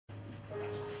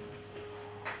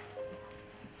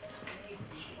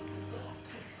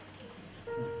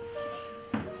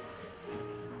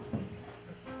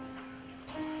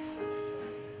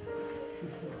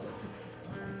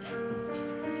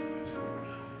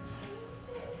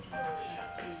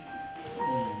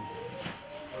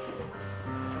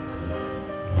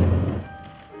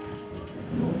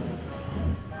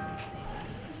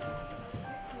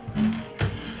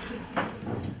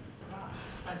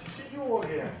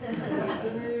Good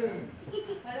afternoon.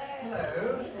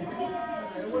 Hello.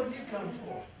 Hello. What have you come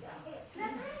for?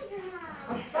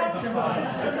 A pantomime.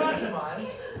 It's a pantomime.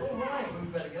 All right, we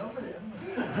better get on with it, haven't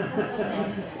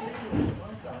we?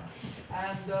 Well done.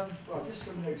 And, well, just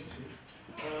some notices.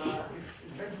 In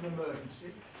event of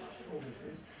emergency, all this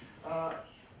is,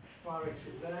 fire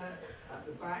exit there, at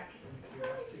the back, and you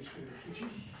have to through the kitchen.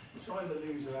 Sorry the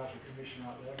loos are out of commission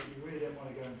out there, but you really don't want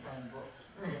to go and find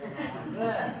what's going on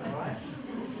there, alright?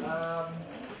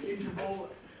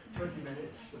 Interval, 20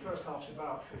 minutes. The first half's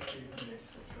about 15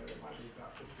 minutes or so. It might be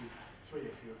about 53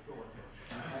 if you have thought of it.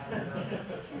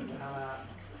 And,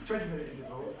 20-minute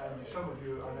interval, and some of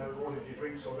you, I know, ordered your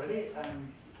drinks already,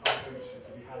 and our drinks are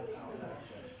to be had out there.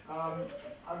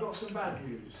 I've got some bad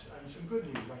news and some good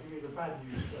news. I'll give you the bad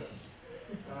news first.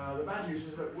 The bad news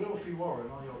is that Wilfie Warren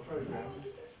on your programme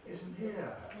isn't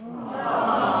here. He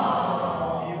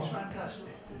was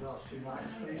fantastic the last 2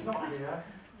 nights, but he's not here.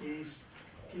 He's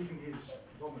keeping his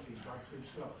vomiting back to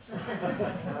himself.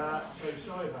 So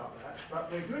sorry about that.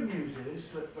 But the good news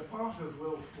is that the part of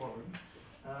Wilf Warren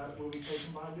will be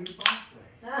taken by Luke Barclay.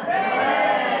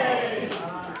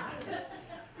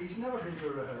 He's never been to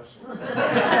a rehearsal.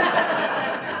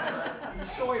 He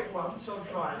saw it once on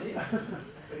Friday,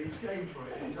 but he's game for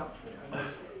it, he's up for it. And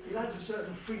he adds a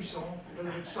certain frisson, a bit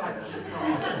of excitement to the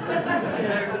cast. You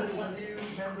know that there's a new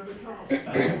member of the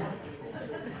cast.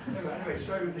 So, anyway,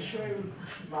 so the show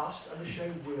must and the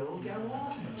show will go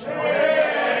on.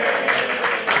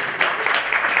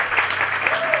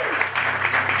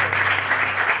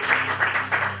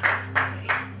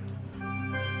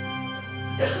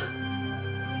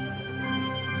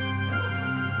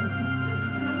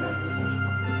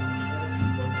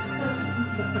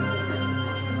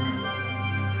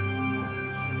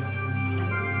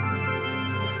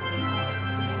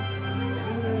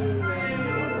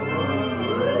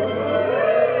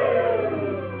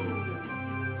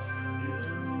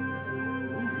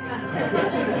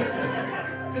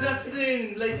 Good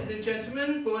afternoon, ladies and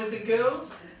gentlemen, boys and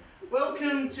girls.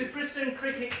 Welcome to Priston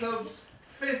Cricket Club's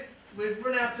 5th We've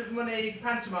Run Out of Money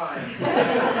pantomime.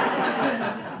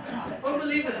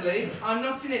 Unbelievably, I'm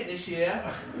not in it this year.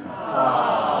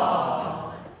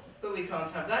 Aww. But we can't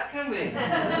have that, can we?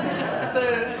 So,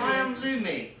 I am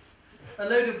Loomy, a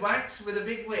load of wax with a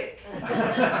big wick.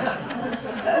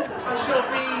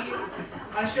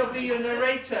 I shall be your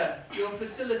narrator, your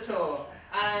facilitator,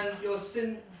 and your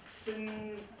sine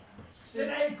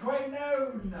qua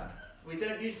non. We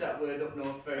don't use that word up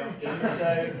north very often,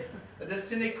 so the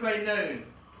sine qua non.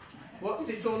 What's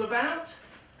it all about?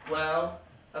 Well,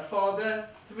 a father,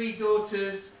 3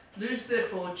 daughters, lose their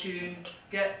fortune,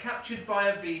 get captured by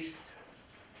a beast.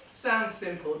 Sounds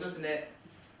simple, doesn't it?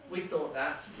 We thought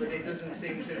that, but it doesn't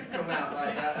seem to come out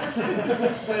like that.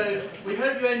 So, we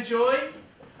hope you enjoy,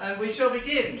 and we shall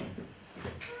begin.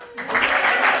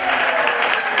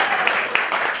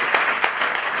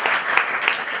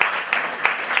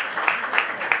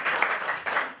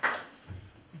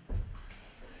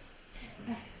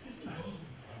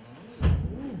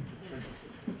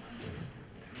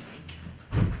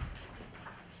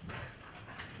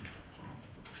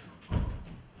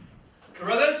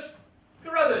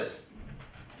 Carruthers!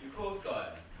 You call,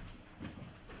 sire?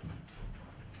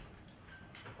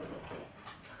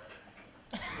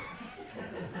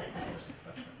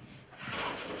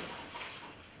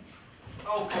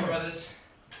 Oh, Carruthers,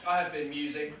 I have been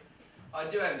musing. I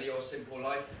do envy your simple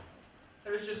life.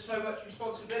 There is just so much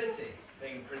responsibility,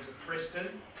 being Prince of Priston,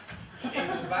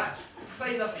 Eagle's Batch, to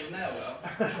say nothing of Nailwell.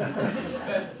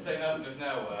 Best to say nothing of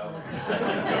Nailwell.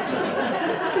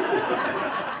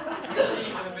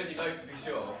 Even a busy loaf, to be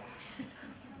sure.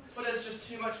 But there's just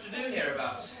too much to do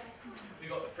hereabouts. We've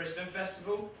got the Priston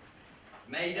Festival,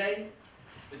 May Day,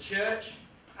 the church,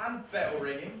 and bell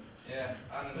ringing. Yes,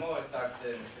 and the Morris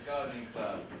dancing, the gardening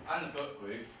club, and the book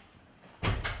group.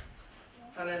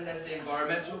 And then there's the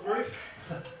environmental group,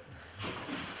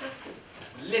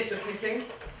 litter picking,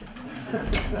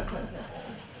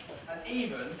 and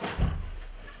even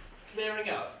clearing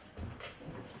up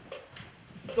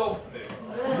dog poo.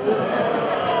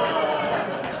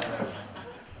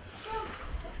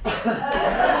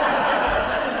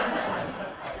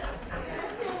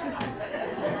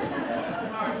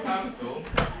 Parish Council,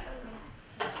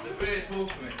 the Village Hall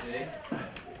Committee,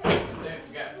 and don't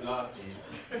forget Pilates.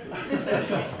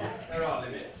 There are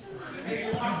limits. The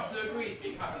people have to agree to be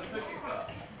cut in the cricket club.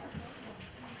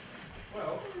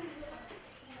 Well,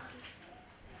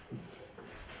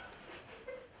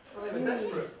 they were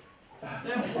desperate.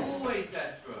 They're always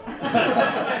desperate.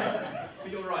 But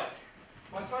you're right.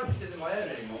 My time just isn't my own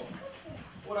anymore.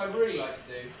 What I'd really like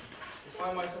to do is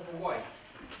find myself a wife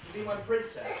to be my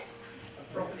princess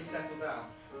and properly settle down.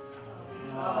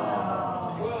 You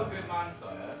are a good man,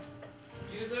 sire.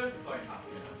 You deserve to find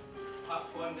happiness.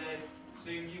 Perhaps one day,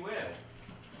 soon you will.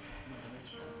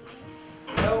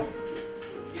 Well,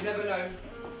 you never know.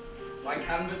 I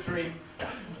can but dream.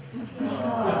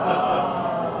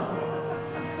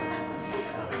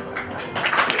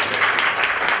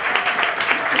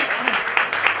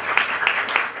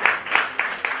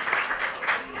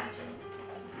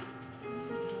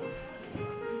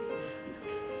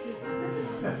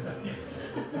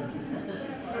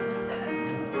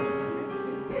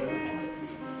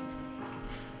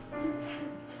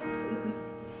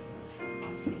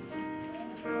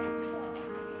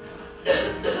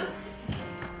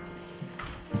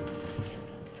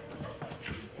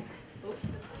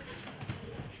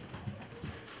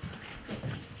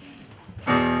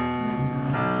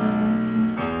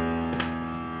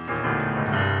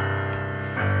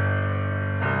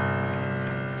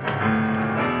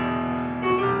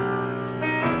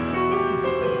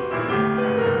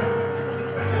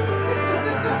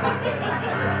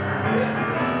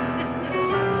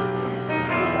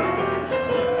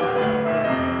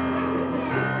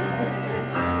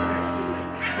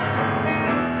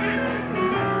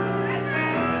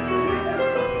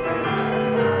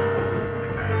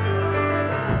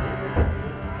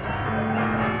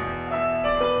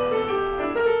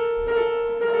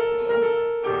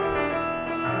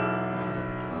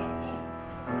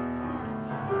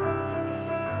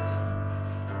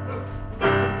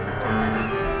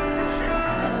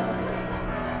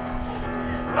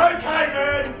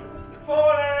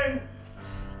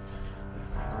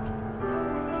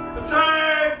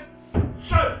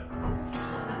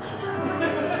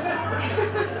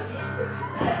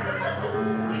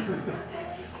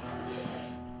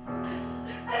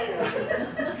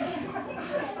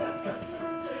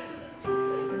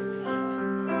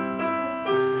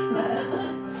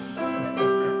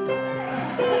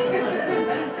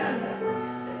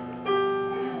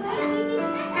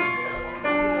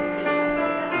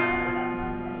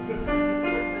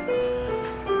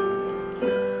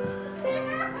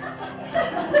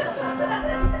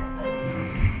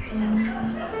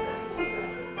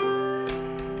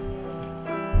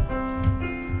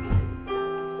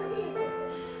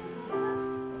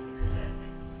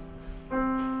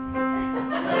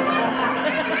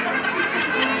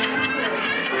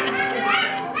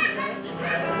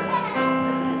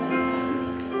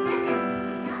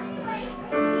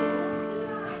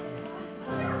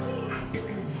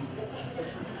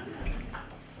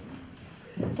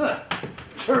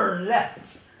 Turn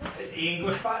left at the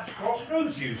English Patch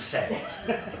Crossroads, you said.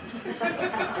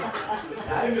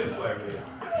 Now look where we are.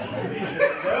 We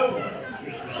should go.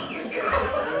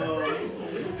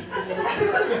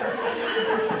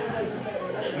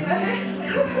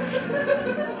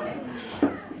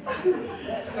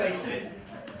 Let's face it,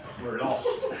 we're lost.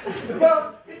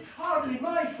 Well, it's hardly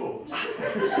my fault.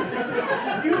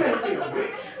 You may be a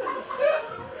witch,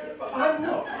 but I'm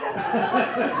not.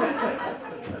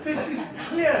 This is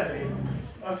clearly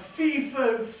a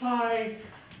fee-fo-fi,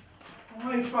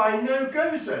 Wi-Fi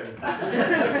no-go zone.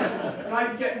 And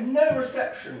I get no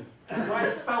reception from my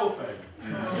spell phone.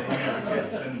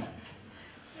 Get some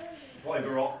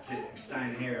fibre optics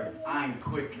down here and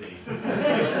quickly.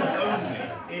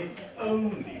 If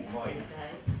only my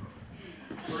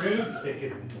broomstick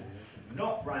had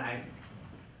not run out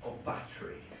of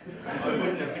battery, I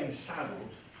wouldn't have been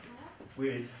saddled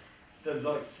with the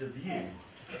likes of you,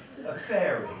 a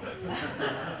fairy.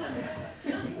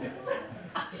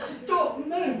 Stop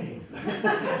moaning.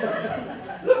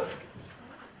 Look,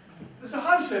 there's a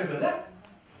house over there.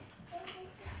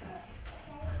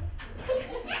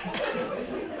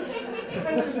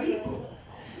 And some people.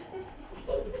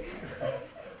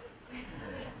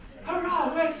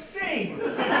 Hurrah, we're saved!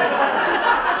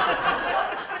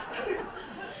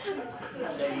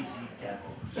 Lazy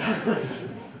devils.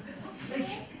 They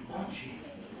should be watching.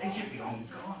 They should be on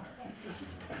guard.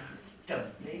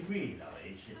 Don't they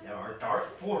realise that there are dark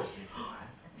forces around?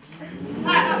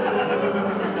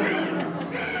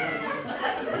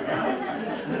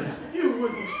 You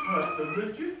wouldn't hurt them,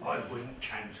 would you? I wouldn't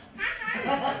count on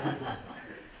it.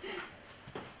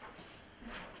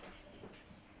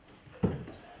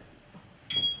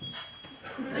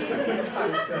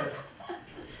 Harry says.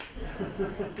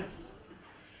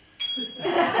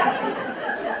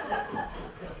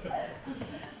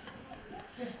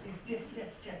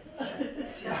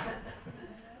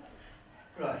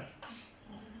 Right.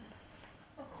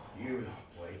 You lot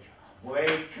wake up.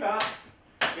 Wake up!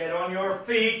 Get on your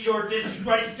feet, you're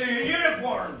disgrace to your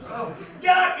uniforms! Oh.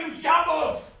 Get up, you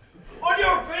shambles! On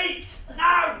your feet!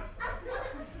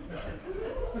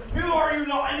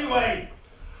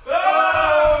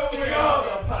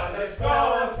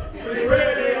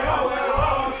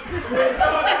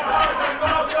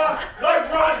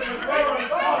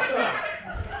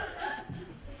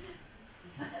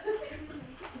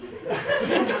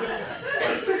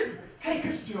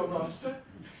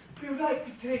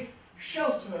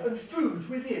 and food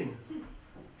within.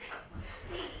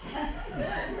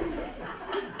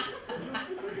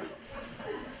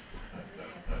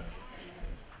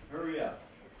 Hurry up.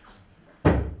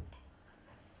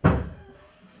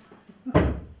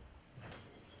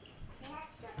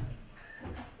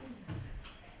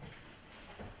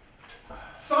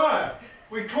 Sire,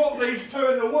 we caught these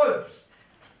two in the woods.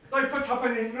 They put up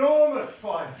an enormous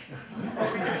fight.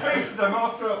 But we defeated them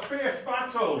after a fierce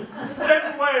battle,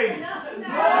 didn't we?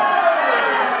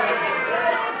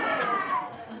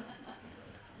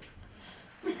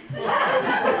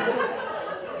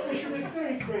 We should be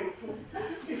very grateful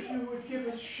if you would give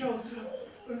us shelter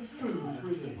and food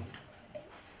within.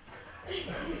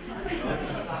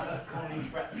 Connie's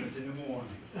breakfast in the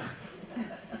morning.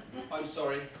 I'm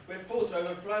sorry, we're full to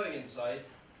overflowing inside.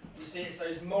 You see, it's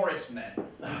those Morris men.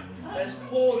 There's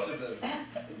hordes of them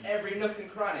in every nook and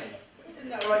cranny. Isn't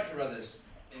that right, Carruthers?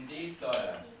 Indeed,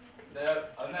 sire.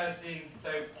 I've never seen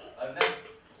so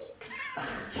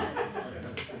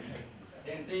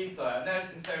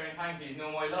many hankies in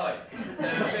all my life.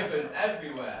 There are clippers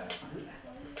everywhere.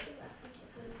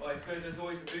 Well, I suppose there's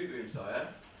always a boot room, sire.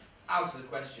 Out of the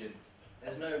question.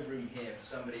 There's no room here for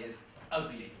somebody as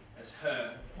ugly as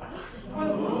her.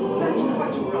 Well, that's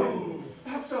quite all right.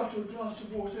 Perhaps after a glass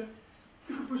of water,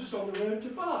 you could put us on the road to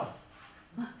Bath.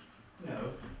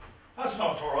 No, that's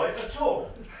not all right at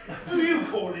all. Who are you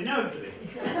calling ugly?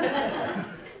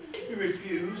 You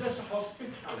refuse us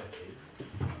hospitality.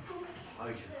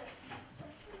 I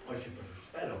should put a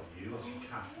spell on you. I should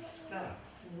cast a spell.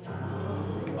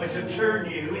 I should turn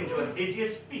you into a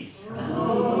hideous beast that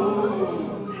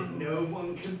no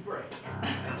one can break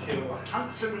until a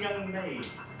handsome young maid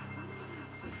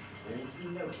falls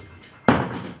in love with you.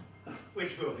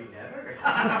 Which will be never.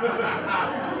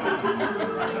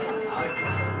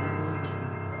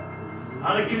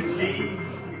 I can see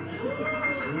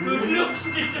good looks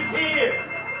disappear.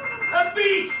 A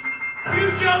beast you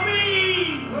shall be!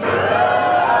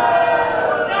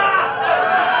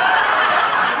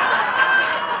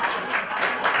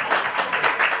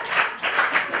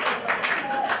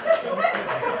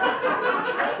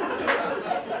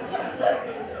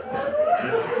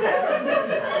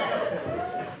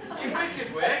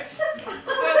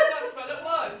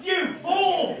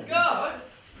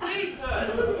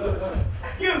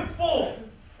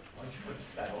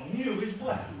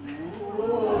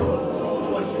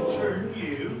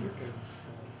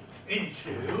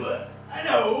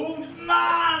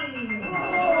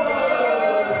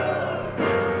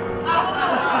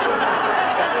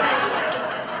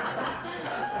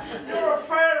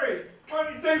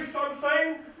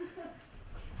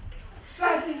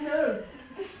 Sadly, no.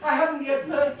 I haven't yet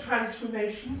learned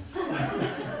transformations. I'm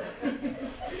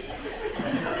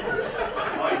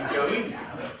going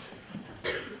now,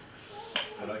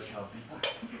 but I shall be back.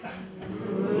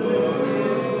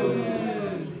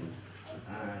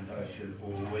 And I shall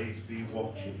always be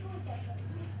watching.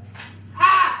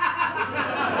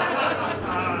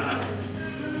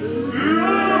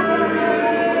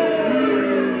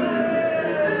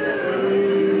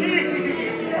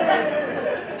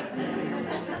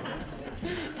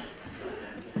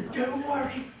 Don't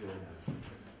worry.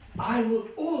 I will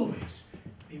always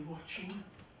be watching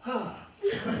her.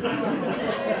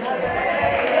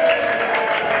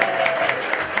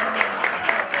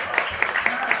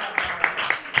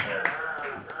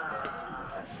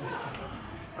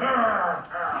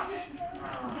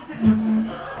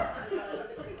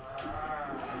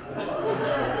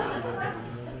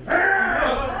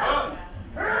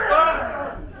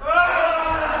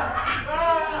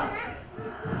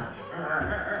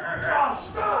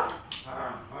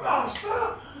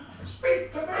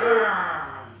 Speak to me!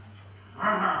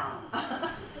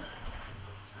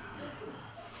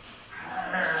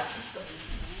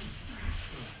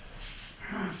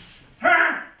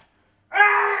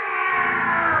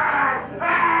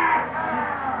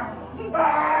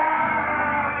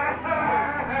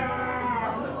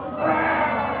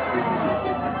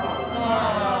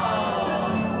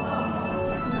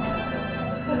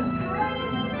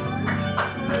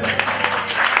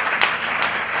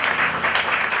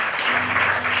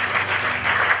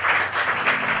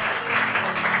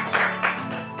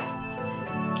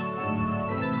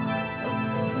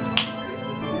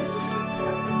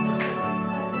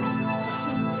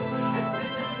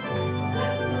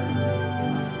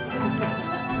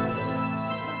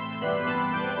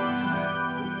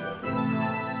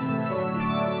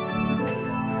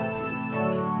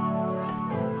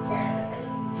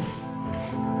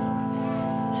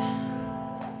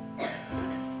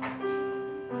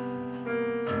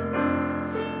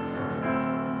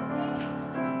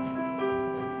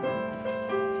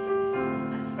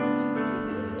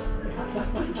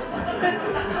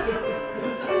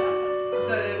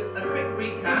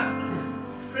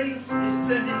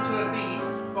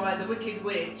 wicked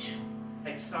witch.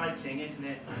 Exciting, isn't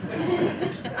it?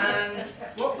 And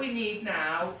what we need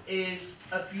now is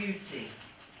a beauty.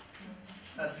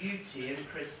 A beauty in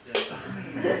Priston.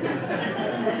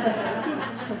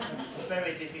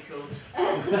 Very difficult.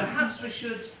 Perhaps we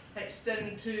should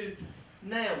extend to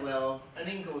Nailwell and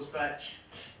Inglesbatch.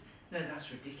 No,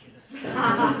 that's ridiculous.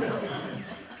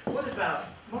 What about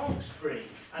Malmesbury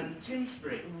and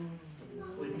Timsbury?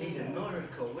 We'd need a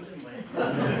miracle, wouldn't we?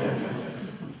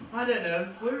 I don't know.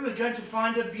 Where are we going to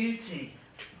find a beauty?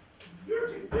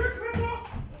 Beauty, beauty,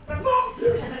 that's all!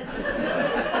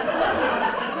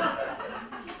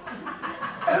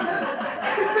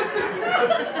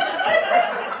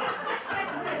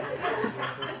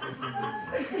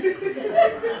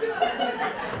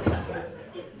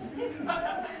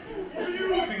 What are you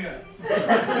looking at?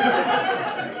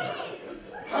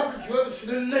 Haven't you ever seen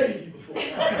a lady before?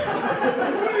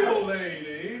 Real lady.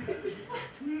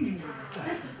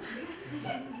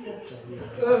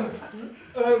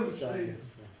 Steve.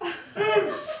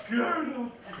 Scared of.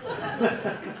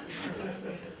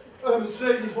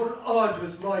 Mercedes, what an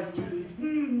arduous life we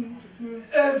lead.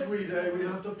 Every day we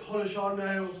have to polish our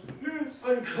nails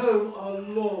and comb our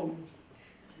long,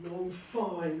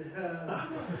 fine hair.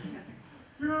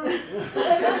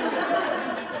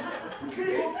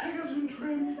 Keep our figures in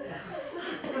trim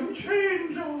and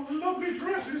change our lovely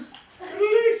dresses at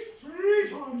least 3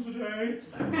 times a day.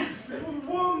 Because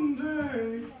one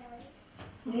day,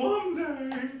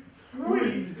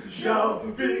 we shall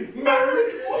be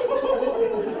married.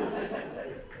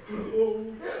 Oh,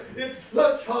 it's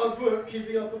such hard work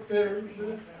keeping up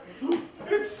appearances.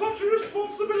 It's such a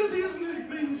responsibility, isn't it,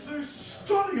 being so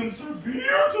stunning and so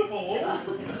beautiful?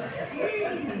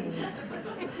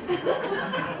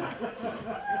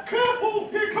 Careful!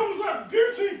 Here comes that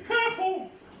beauty! Careful!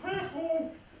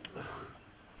 Careful!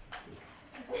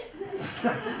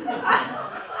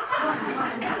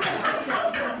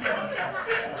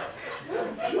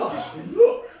 Just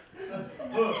look at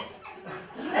her.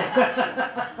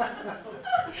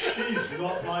 She's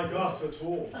not like us at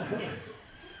all.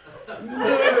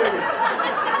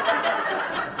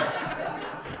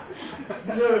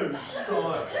 No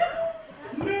style.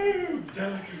 No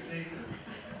delicacy.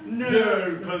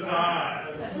 No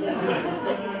pizzazz.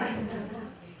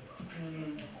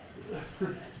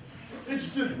 It's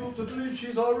difficult to believe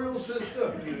she's our real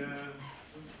sister. Yes.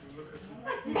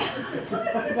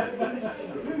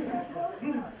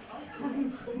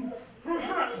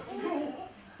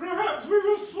 Perhaps we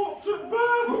were swapped at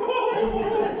birth.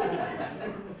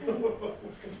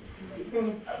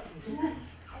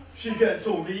 She gets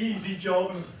all the easy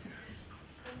jobs.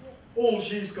 All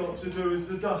she's got to do is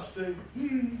the dusting,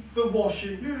 the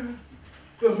washing,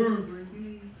 the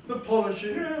hoovering, the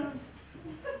polishing,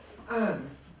 and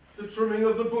the trimming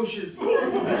of the bushes.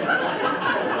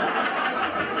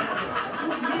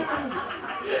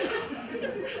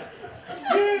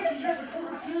 Yes, and she has to cook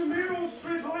a few meals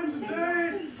 3 times a day.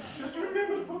 She has to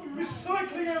remember to put the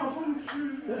recycling out on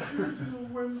Tuesdays or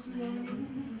Wednesdays.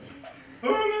 Oh,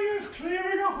 and then there's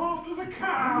clearing up after the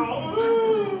cow.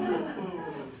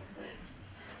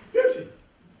 Beauty!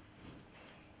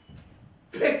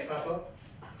 Pick that up.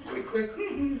 Quick.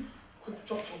 Quick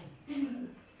chop chop.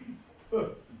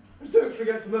 And don't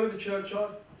forget to mow the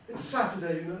churchyard. It's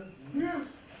Saturday, you know. Yes,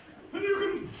 and you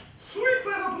can sweep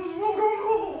that up as well, go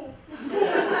on.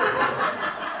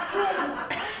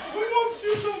 And once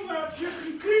you've done that, you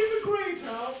can clean the grate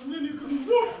out, and then you can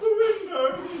wash the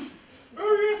windows.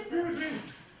 Oh yes, beauty,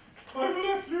 I've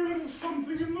left you a little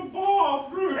something in the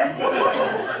bathroom.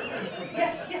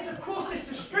 Yes, of course,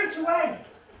 sister, straight away.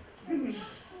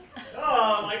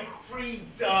 Ah, my 3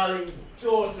 darling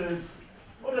daughters.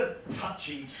 What a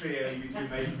touching trio you two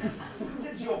make.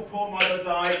 Since your poor mother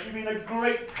died, you've been a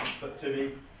great comfort to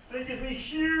me. And it gives me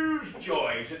huge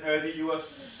joy to know that you are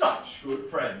such good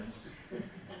friends.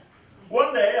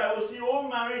 One day I will see you all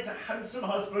married to handsome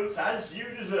husbands as you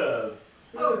deserve.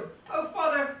 Oh,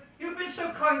 Father, you've been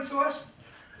so kind to us.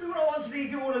 We don't want to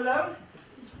leave you all alone.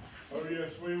 Oh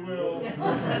yes, we will.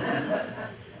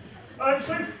 I'm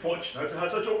so fortunate to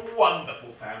have such a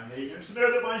wonderful family, and to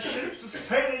know that my ships are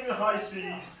sailing the high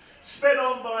seas, sped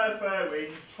on by a fair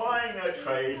wind, plying their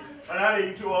trade, and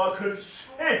adding to our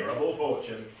considerable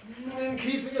fortune. And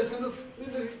keeping us in the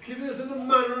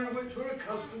manner in which we're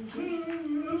accustomed to.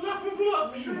 A lap of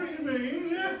luxury, you mean,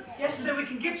 yes? Yes, so we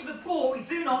can give to the poor what we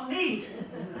do not need.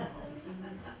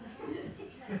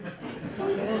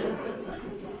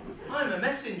 I'm a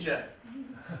messenger.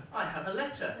 I have a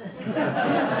letter.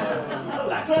 A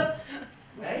letter?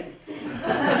 Eh?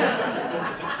 What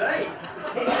does it say?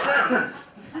 It says,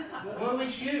 woe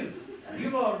is you.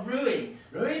 You are ruined.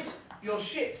 Ruined?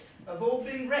 have all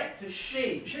been wrecked at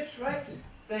sea. Ship's wrecked.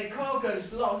 Their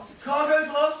cargo's lost, Cargo's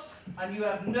lost. and you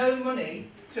have no money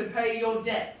to pay your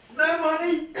debts. No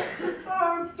money.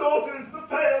 Oh, daughters,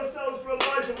 prepare yourselves for a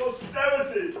life of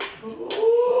austerity.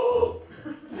 Oh!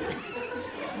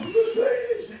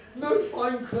 Mercedes, no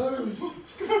fine clothes.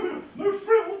 No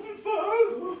frills and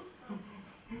furs.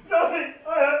 Nothing.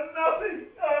 I have nothing.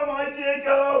 Oh, my dear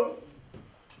girls.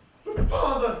 But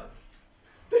father,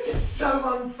 this is so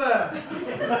unfair.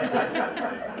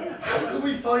 How can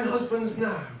we find husbands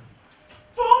now?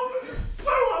 Father, this is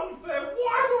so unfair.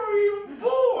 Why were we even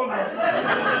born?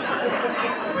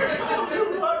 We can't do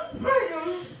like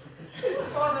beggars.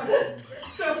 Father,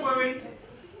 don't worry.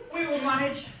 We will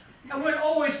manage, and we'll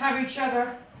always have each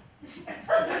other.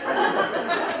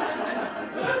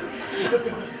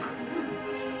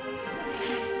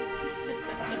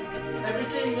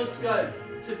 Everything must go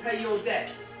to pay your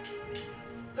debts.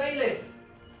 Bailiff.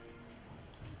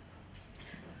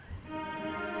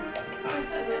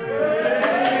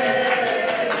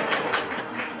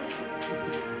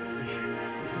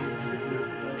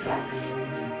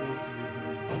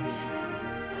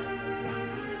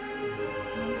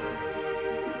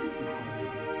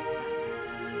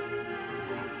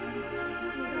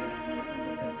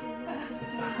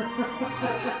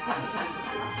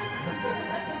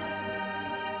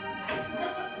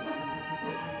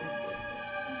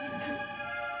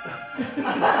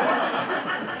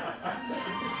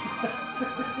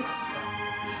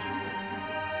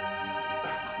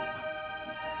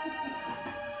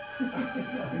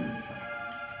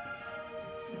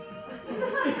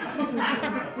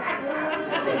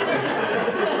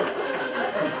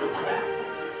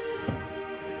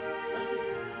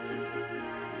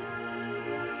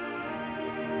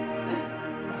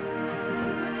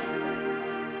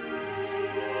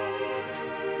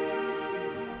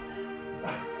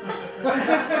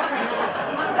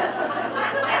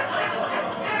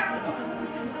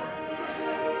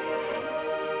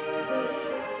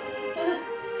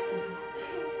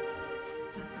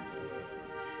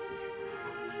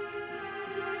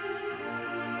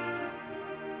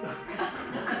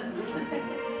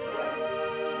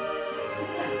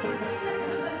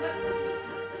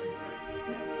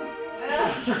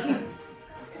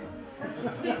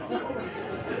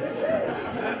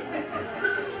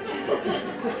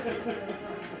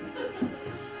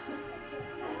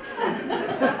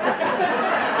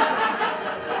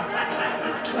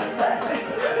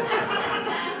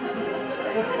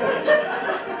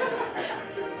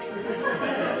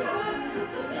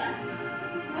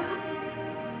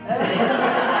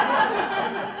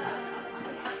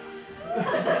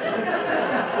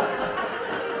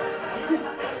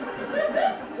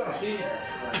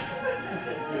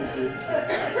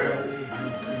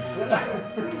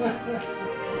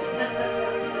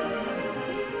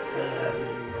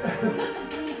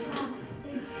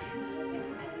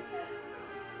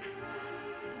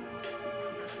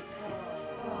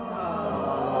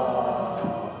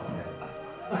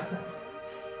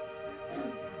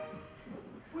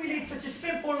 We lead such a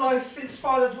simple life since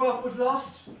father's wealth was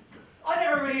lost. I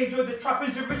never really enjoyed the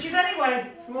trappings of riches anyway.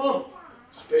 Well,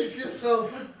 speak for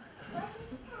yourself.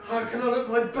 How can I look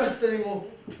my best anymore,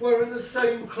 wearing the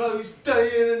same clothes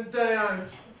day in and day out?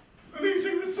 And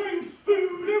eating the same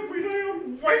food every day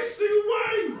and wasting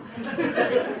away.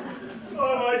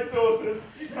 Oh, my daughters,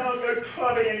 you can't go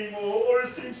clubbing anymore or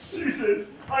receive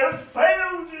suitors. I have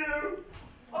failed you.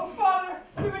 Oh, father,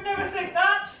 we would never think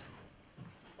that.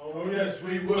 Oh yes,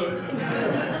 we would.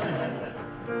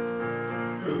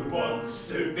 Who wants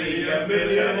to be a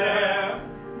millionaire?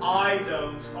 I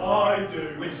don't. I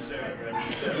do. With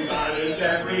servants and valet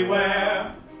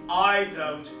everywhere. I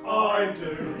don't. I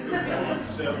do. Who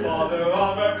wants to bother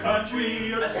of a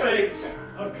country estate?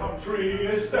 A country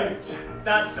estate.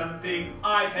 That's something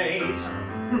I hate.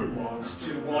 Who wants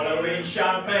to wallow in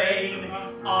champagne?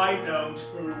 I don't.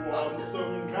 Who wants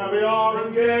some caviar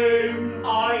and game?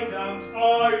 I don't.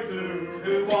 I do.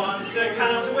 Who wants a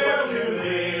castle where we can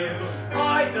live?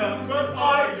 I don't. But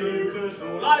I do. 'Cause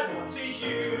all I want is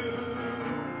you.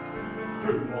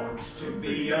 Who wants to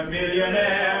be a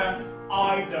millionaire?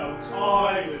 I don't.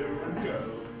 I do. Go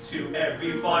to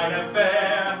every fine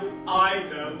affair. I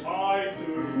don't. I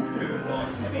do. Who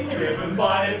wants to be driven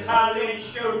by an Italian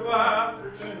chauffeur?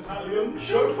 An Italian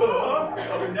chauffeur?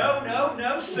 Oh,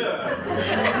 no, sir.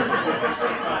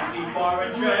 Fancy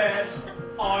foreign dress.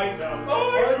 I don't. I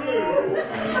do.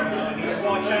 Money,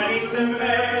 watch and eat and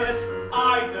mess.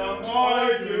 I don't.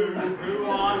 I do. Who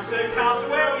wants a castle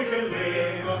where we can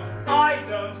live? I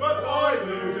don't. But I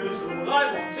do. 'Cause all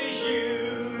I want is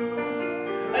you.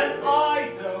 And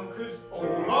I don't, 'cause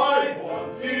all I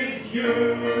want is you.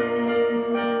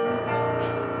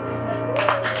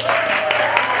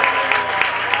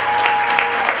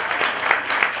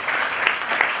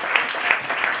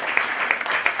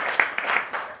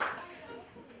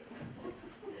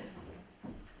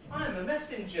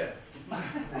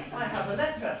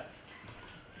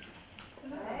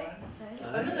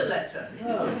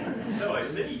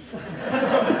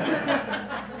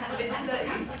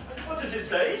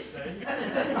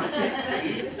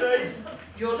 It says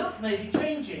your luck may be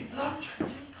changing.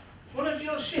 One of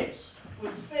your ships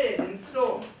was spared in the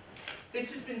storm. It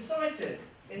has been sighted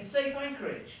in safe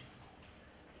anchorage.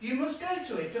 You must go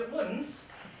to it at once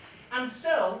and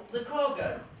sell the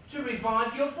cargo to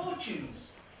revive your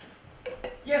fortunes.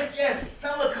 Yes, yes,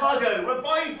 sell the cargo,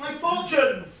 revive my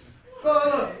fortunes!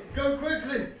 Father, go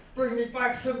quickly. Bring me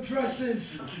back some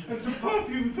dresses. And some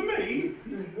perfume for me?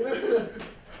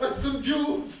 And some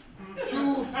jewels.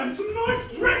 Jewels. And some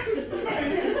nice dresses for me?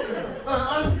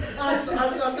 And an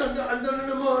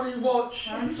Armani watch.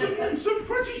 And some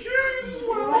pretty shoes as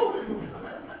well.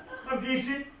 And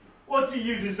Beauty, what do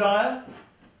you desire?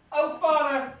 Oh,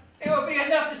 Father, it would be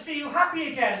enough to see you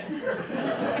happy again.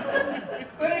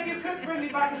 But if you could bring me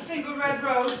back a single red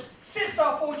rose, since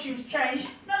our fortunes changed,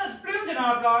 none has bloomed in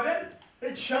our garden.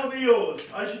 It shall be yours.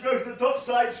 I shall go to the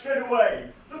dockside straight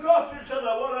away. Look after each other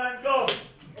while I am gone.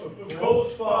 Of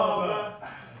course, Father.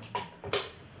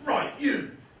 Right,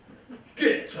 you.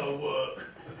 Get to work.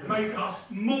 Make us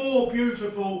more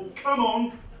beautiful. Come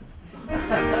on.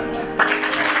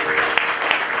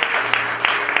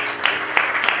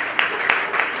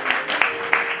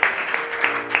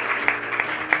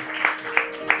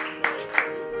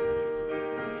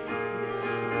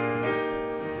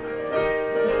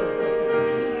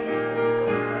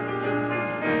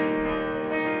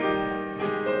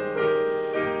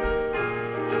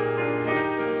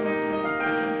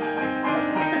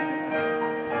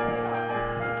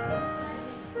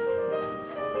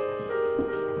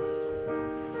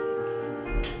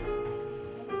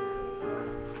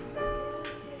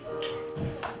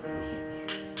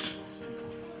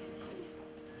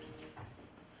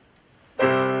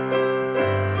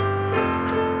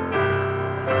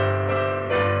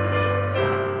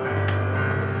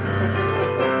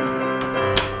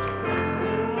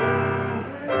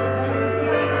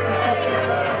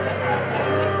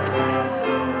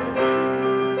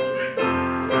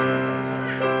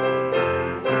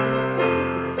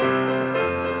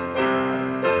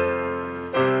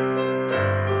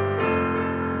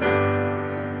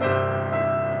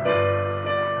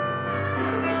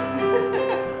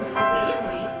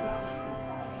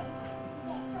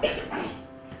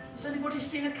 Has anybody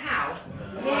seen a cow?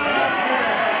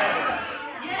 Yeah?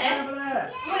 Over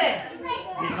there. Where?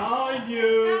 Behind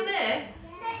you. Down there?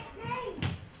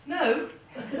 No?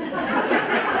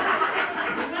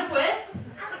 Where?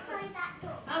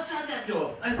 Outside that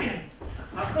door. Okay.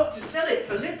 I've got to sell it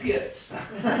for Lipiats.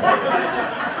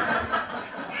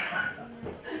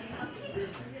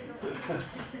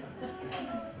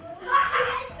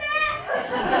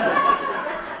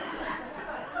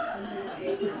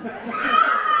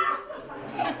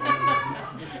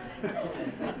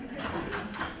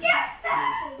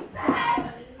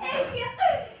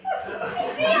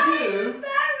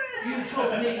 You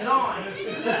told me lies.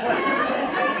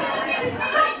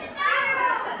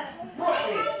 What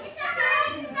is?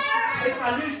 If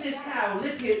I lose this cow,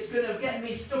 Lipiat's going to get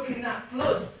me stuck in that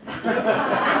flood.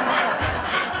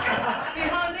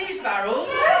 Behind these barrels?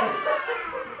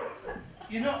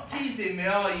 You're not teasing me,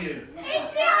 are you? Behind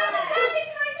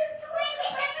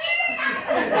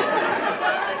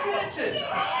the curtain?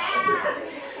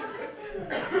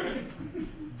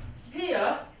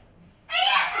 Here?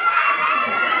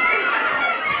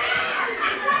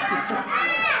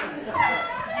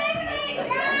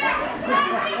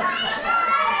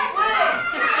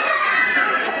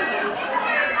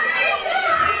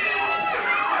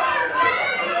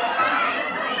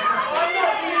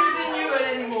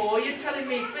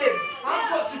 I've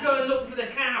got to go and look for the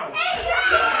cow.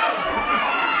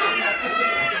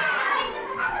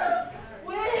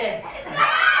 Where?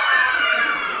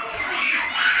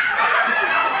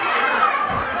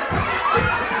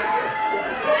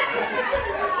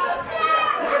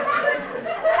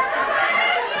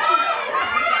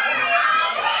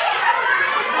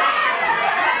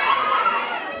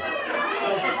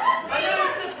 I know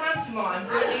it's a pantomime,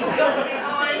 but he's got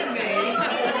behind me.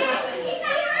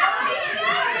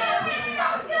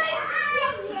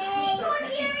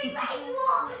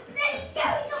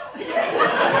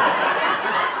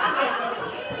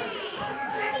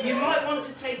 You might want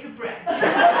to take a breath.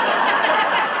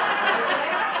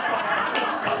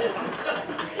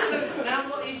 So now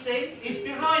what you say is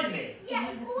behind me. Yeah,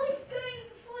 always going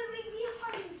following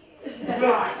behind you.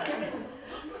 Right.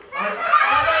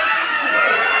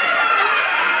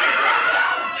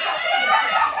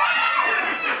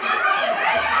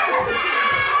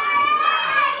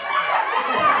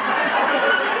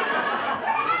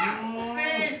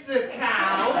 There's the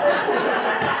cow.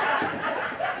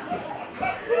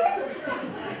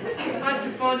 I had to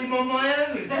find him on my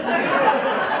own.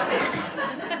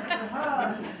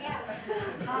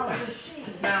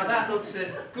 Now that looks a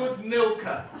good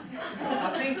milker.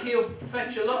 I think he'll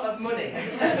fetch a lot of money.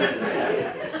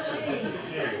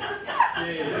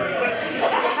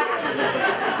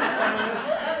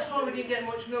 That's why we didn't get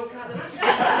much milk out of the last one.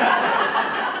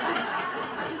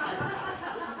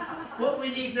 What we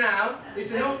need now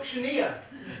is an auctioneer.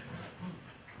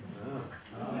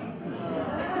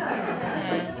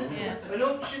 An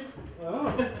auction.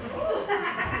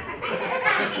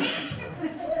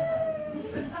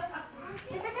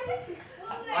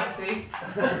 I see.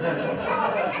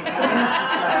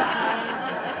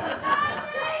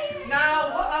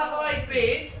 Now, what have I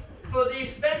bid for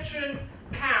this veteran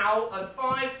cow of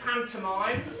 5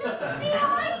 pantomimes?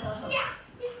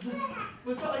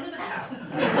 We've got another cow.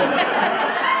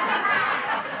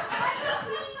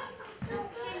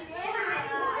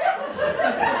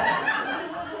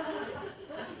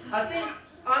 I think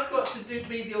I've got to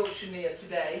be the auctioneer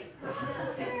today.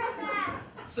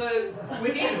 So we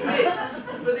need bids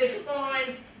for this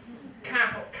fine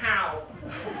cow.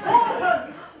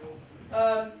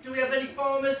 Do we have any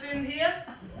farmers in here?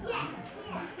 Yes.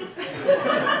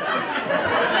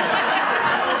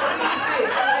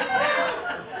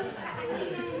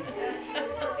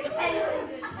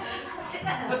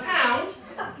 A pound?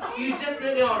 You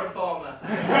definitely are a farmer.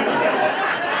 May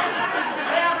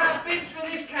I have bids for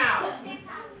this cow?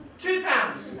 £2.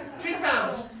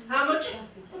 £2. How much?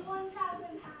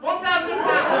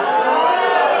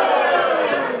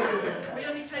 £1,000. We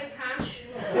only take cash.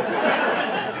 Do I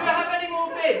have any more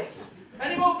bids?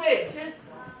 Any more bids?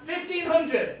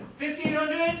 1,500.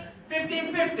 1,500.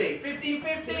 1,550.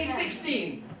 1,550.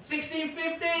 16.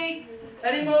 1,650.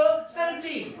 Any more?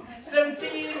 17.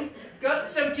 17. Got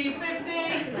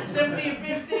 1,750.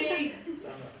 1,750.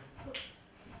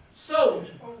 Sold.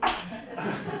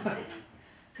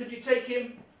 Could you take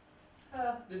him?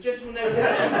 The gentleman over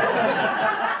there.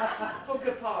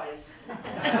 Hooker pies. A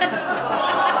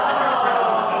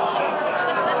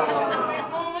bit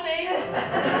more money.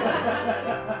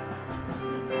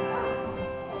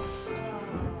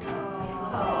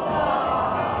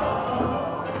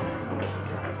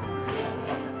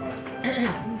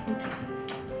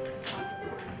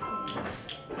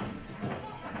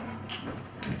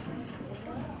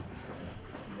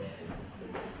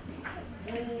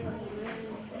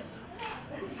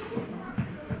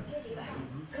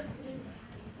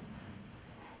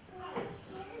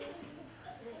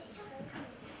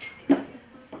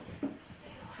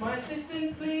 My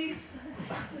assistant, please.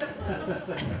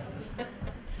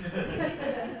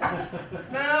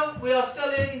 Now we are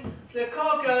selling the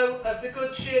cargo of the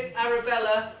good ship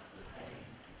Arabella,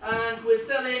 and we're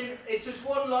selling it as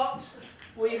one lot.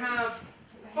 We have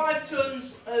 5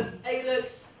 tons of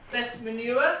Alex best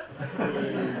manure.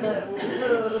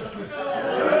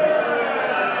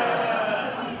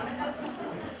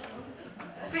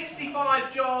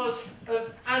 65 jars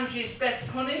of Angie's best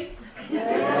honey.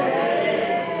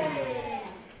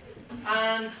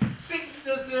 And 6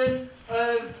 dozen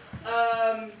of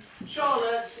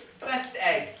Charlotte's best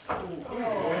eggs. 5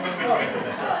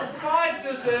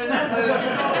 dozen of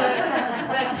Charlotte's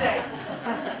best eggs.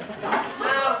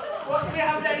 Now, what do we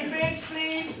have? Any bids,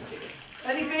 please?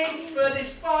 Any bids for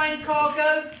this fine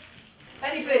cargo?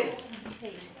 Any bids?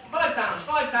 £5,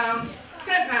 £5,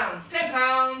 £10,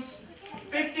 £10,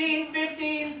 15,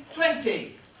 15,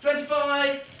 20,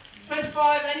 25,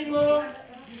 25, any more?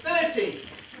 30.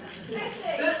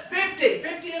 50,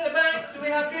 50 at the back. Do we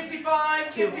have 55,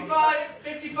 55,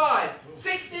 55,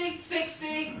 60,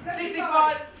 60,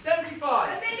 65, 75?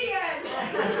 $1 million!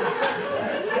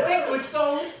 I think we've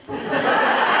sold.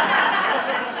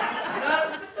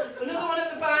 No, another one at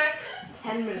the back.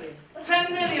 10 million.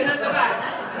 10 million at the back.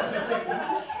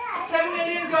 10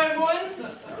 million going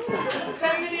once.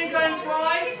 10 million going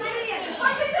twice.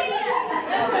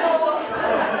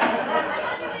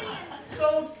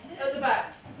 Sold at the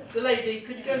back. The lady,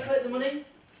 could you go and collect the money?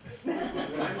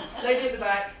 Lady at the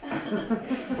back.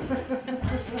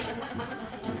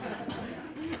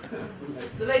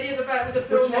 The lady at the back with the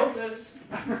pearl necklace.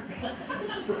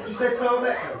 Did you say pearl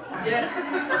necklace? Yes.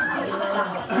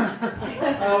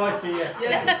 Oh, I see, yes.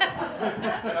 Yes.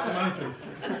 Can I have the money, please?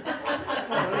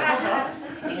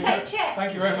 You take check.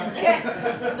 Thank you very much.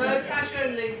 No, cash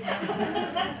only.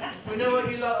 We know what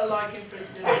you lot are like in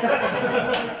Priston.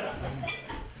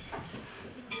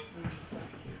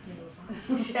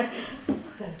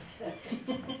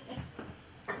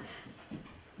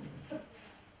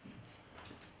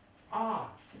 Ah.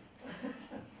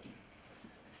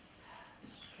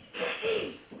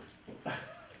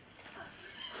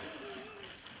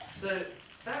 So,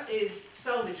 that is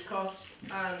salvage costs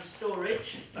and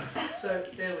storage. So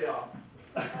there we are.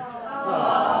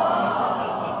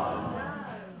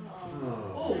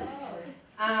 Oh,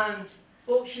 and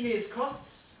auctioneer's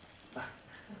costs.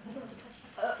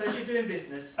 Pleasure doing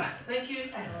business. Thank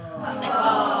you.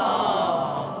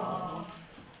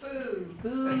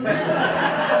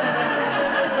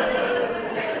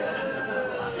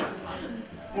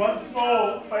 Once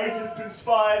more, fate has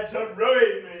conspired to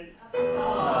ruin me.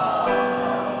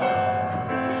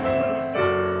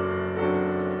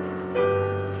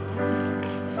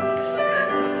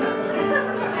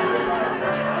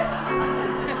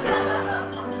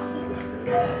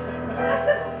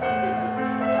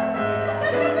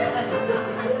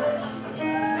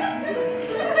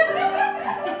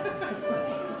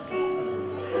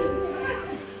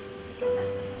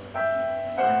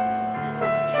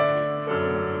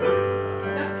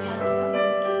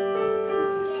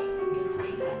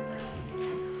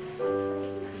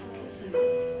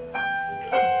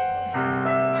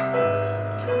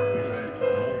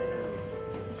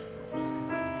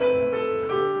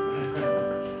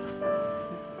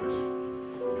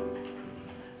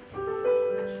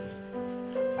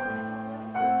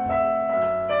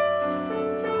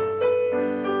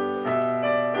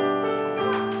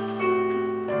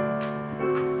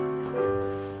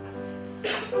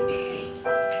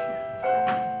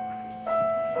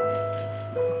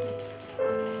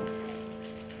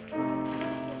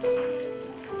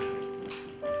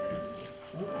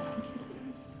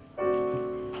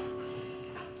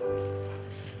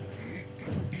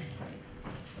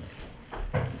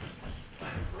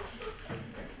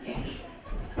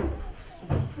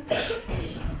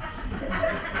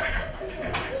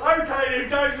 Okay, you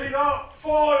dozy lot,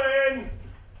 fall in.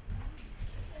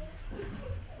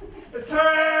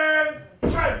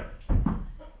 Attention!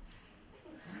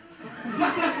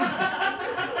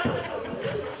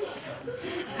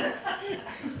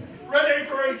 Ready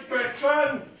for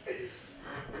inspection?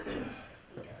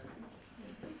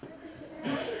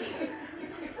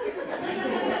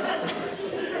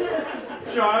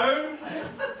 Jones?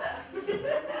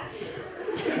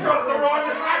 You've got the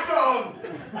right hat on!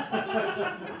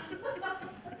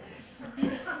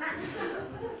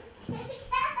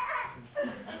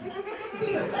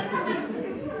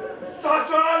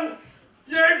 Sutton,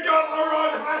 you've got the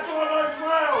right hat on as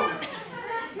well!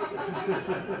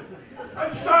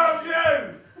 And serve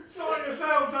you! Sort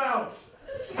yourselves out!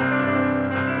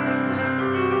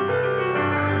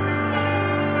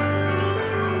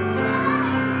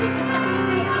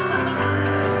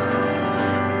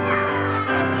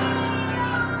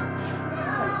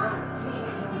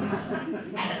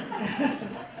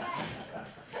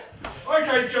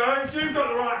 Okay, Jones, you've got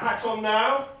the right hat on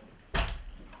now.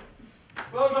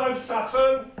 Well done,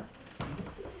 Sutton.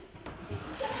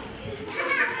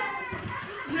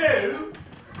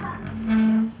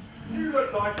 You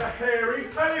look like a hairy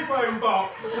telephone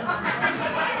box. Either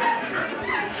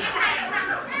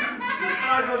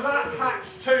that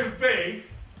hat's too big,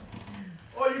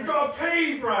 or you've got a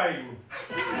pea brain.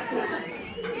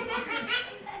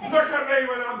 Look at me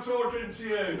when I'm talking to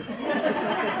you.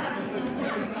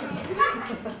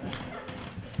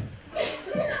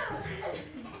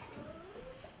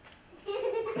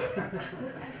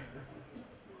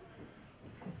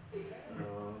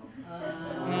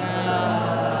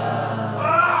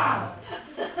 Ah!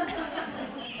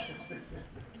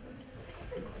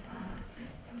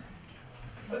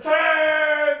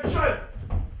 Attention!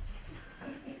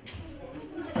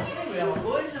 Here we are,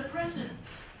 boys, a present.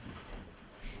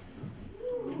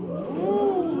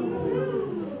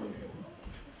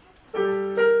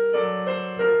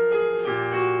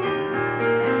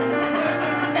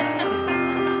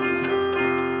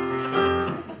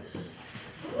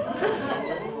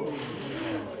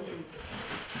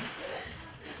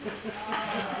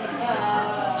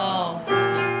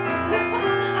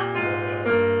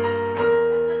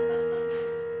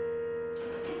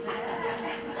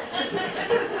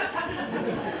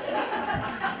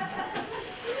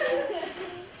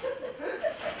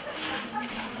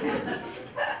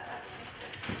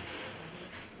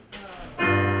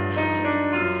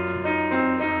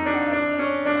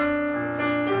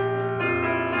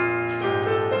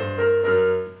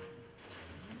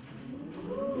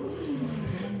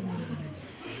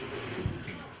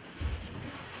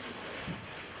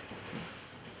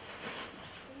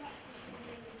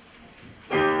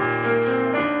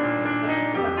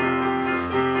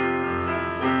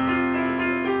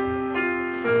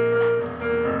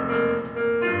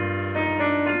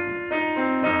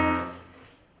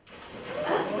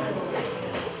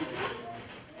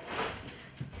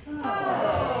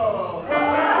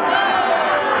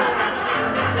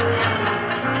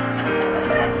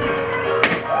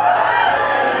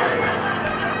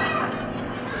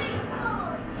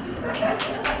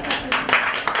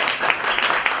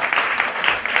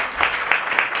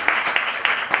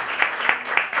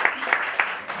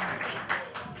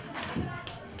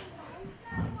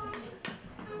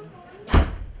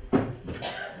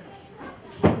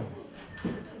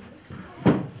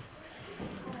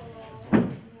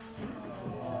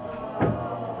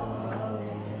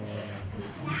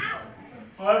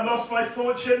 I have lost my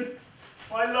fortune,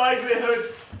 my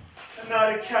livelihood, and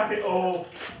now to cap it all,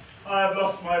 I have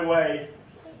lost my way.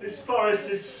 This forest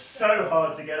is so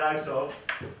hard to get out of.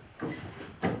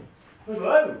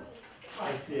 Hello,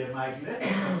 I see a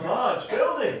magnificent large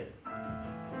building.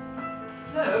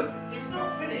 No, it's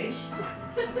not finished.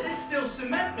 There's still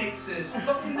cement mixers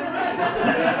blocking the road.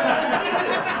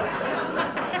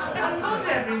 And mud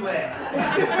everywhere.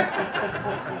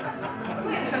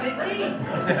 Where can it be?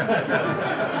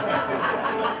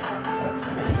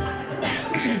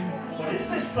 What is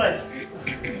this place?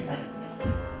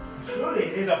 Surely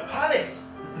it is a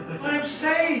palace. I am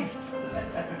saved.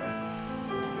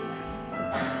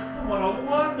 What a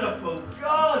wonderful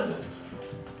garden.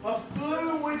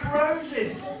 Abloom with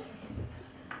roses.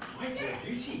 My dear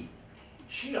Beauty,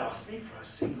 she asked me for a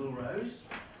single rose.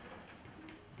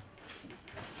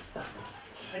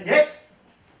 And yet,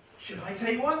 should I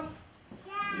take one?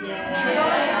 Yeah. Should I?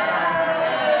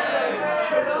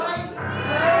 Should I?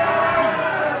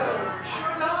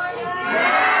 Should I?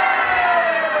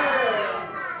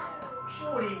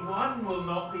 Surely one will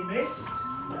not be missed.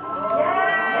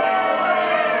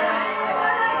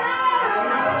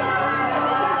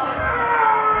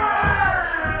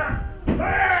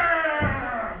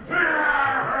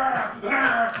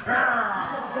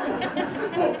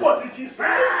 What did you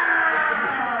say?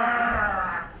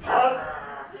 Pardon?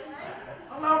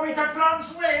 Allow me to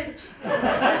translate. The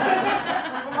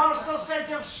master said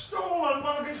you've stolen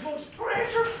one of his most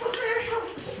precious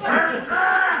possessions.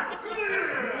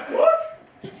 What?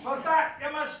 For that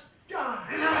you must die.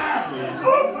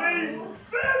 Oh, please,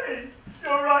 spare me.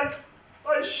 You're right.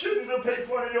 I shouldn't have picked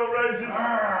one of your roses.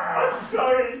 I'm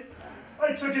sorry.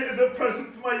 I took it as a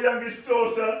present for my youngest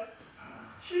daughter.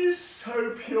 She's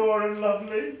so pure and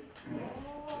lovely.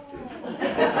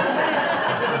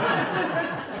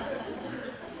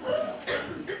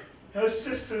 Her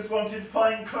sisters wanted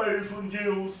fine clothes and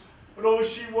jewels, but all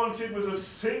she wanted was a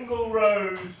single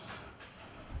rose.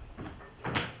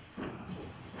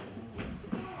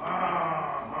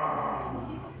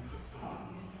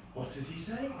 What does he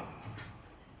say?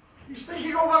 He's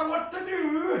thinking over what to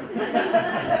do.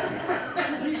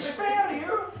 Should he spare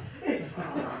you?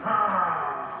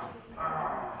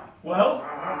 Well?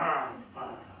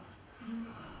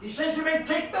 He says you may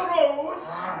take the rose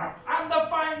and the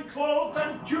fine clothes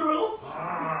and jewels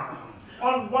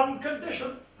on one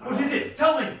condition. What is it?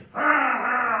 Tell me.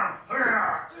 I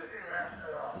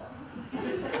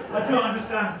don't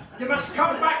understand. You must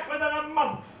come back within a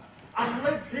month and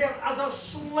live here as a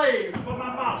slave for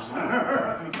my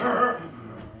master.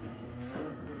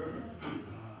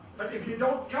 But if you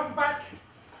don't come back,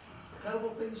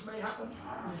 terrible things may happen.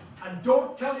 And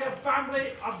don't tell your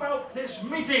family about this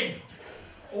meeting.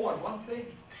 Oh, and one thing.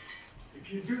 If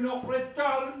you do not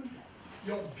return,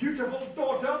 your beautiful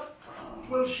daughter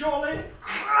will surely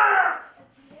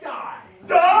die.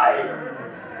 Die?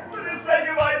 For the sake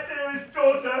of my dearest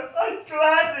daughter, I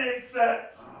gladly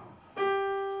accept.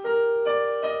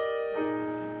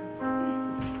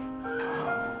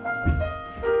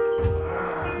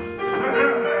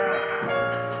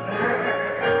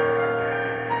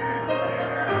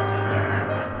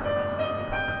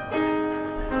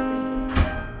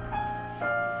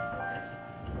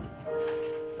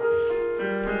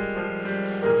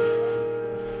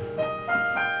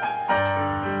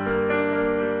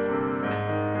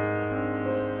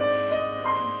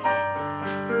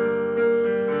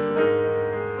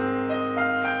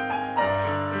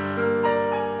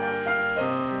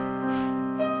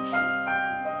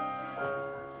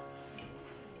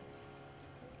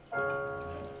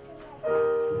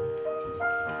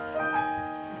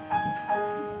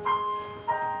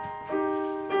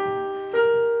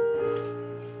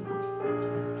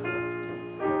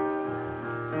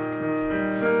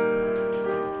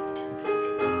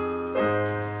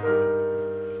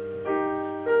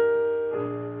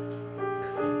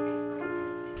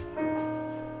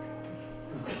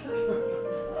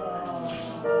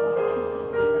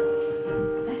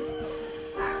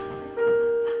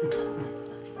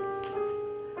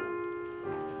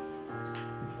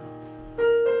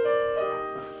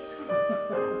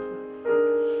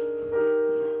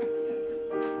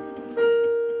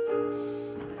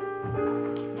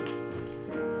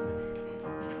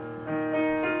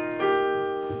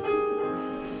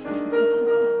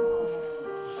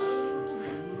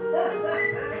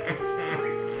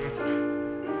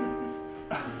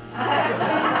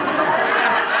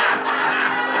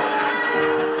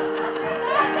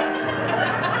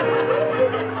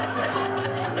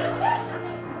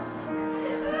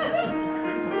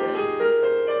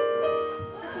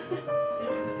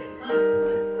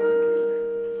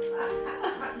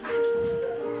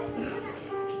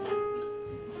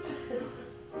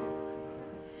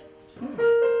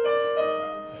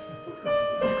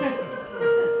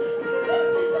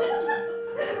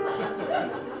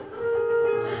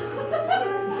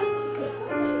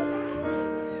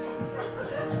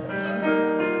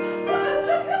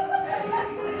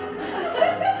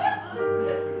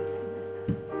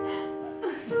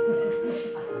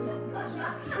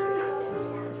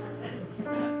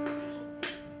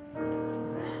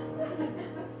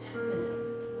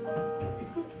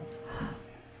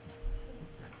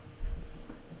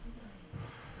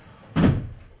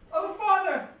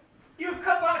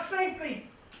 safely.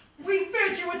 We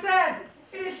feared you were dead.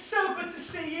 It is so good to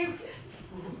see you.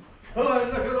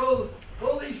 Oh, look at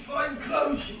all these fine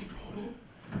clothes she brought.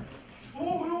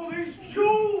 Oh, and all these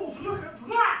jewels, look at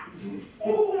that!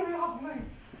 Oh, lovely.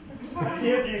 And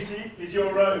here, Beauty, is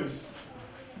your rose.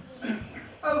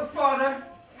 Oh, Father,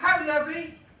 how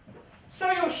lovely. So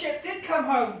your ship did come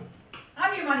home,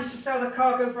 and you managed to sell the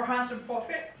cargo for a handsome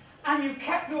profit, and you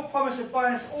kept your promise of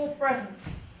buying us all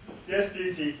presents. Yes,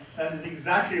 Beauty, that is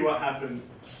exactly what happened.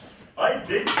 I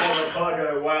did sell the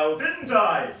cargo well, didn't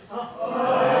I? Oh,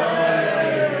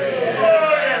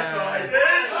 yes, I did.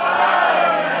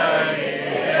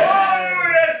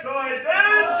 Oh, yes, I did.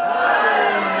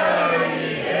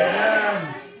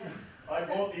 I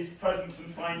bought these presents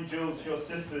and fine jewels for your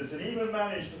sisters, and even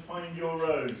managed to find your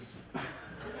rose.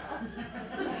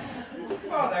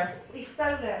 Father, He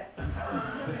stole it.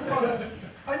 Father,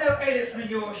 I know Ailit's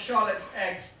manure, Charlotte's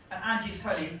eggs, and Angie's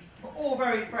honey were all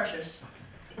very precious.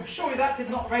 But surely that did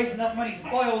not raise enough money to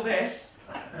buy all this.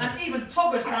 And even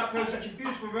toggers can't grow such a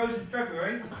beautiful rose in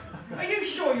February. Are you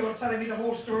sure you're telling me the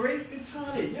whole story?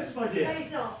 Entirely, yes, my No, dear.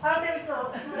 he's not. Oh, no, he's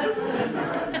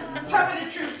not. Tell me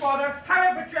the truth, Father,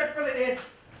 however dreadful it is.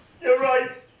 You're right.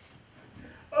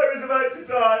 I was about to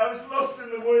die. I was lost in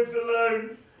the woods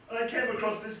alone. And I came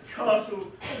across this castle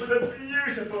with a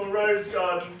beautiful rose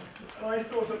garden. And I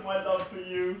thought of my love for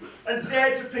you and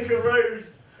dared to pick a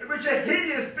rose in which a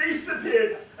hideous beast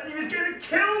appeared and he was going to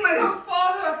kill me. Oh,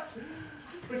 Father!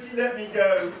 But he let me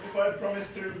go if I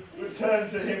promised to return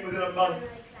to him within a month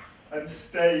and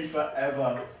stay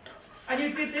forever. And you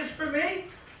did this for me?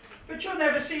 But you'll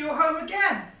never see your home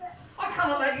again. I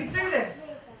cannot let you do this.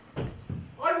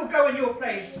 I will go in your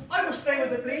place. I will stay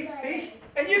with the beast,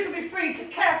 and you can be free to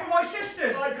care for my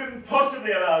sisters. I couldn't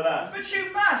possibly allow that. But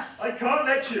you must. I can't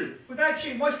let you. Without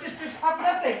you, my sisters have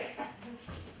nothing.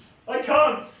 I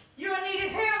can't. You are needed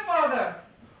here, Father.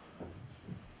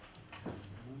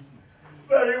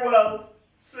 Very well.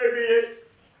 So be it.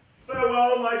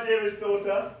 Farewell, my dearest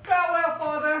daughter. Farewell,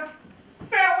 Father.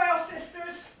 Farewell,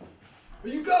 sisters. Are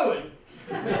you going?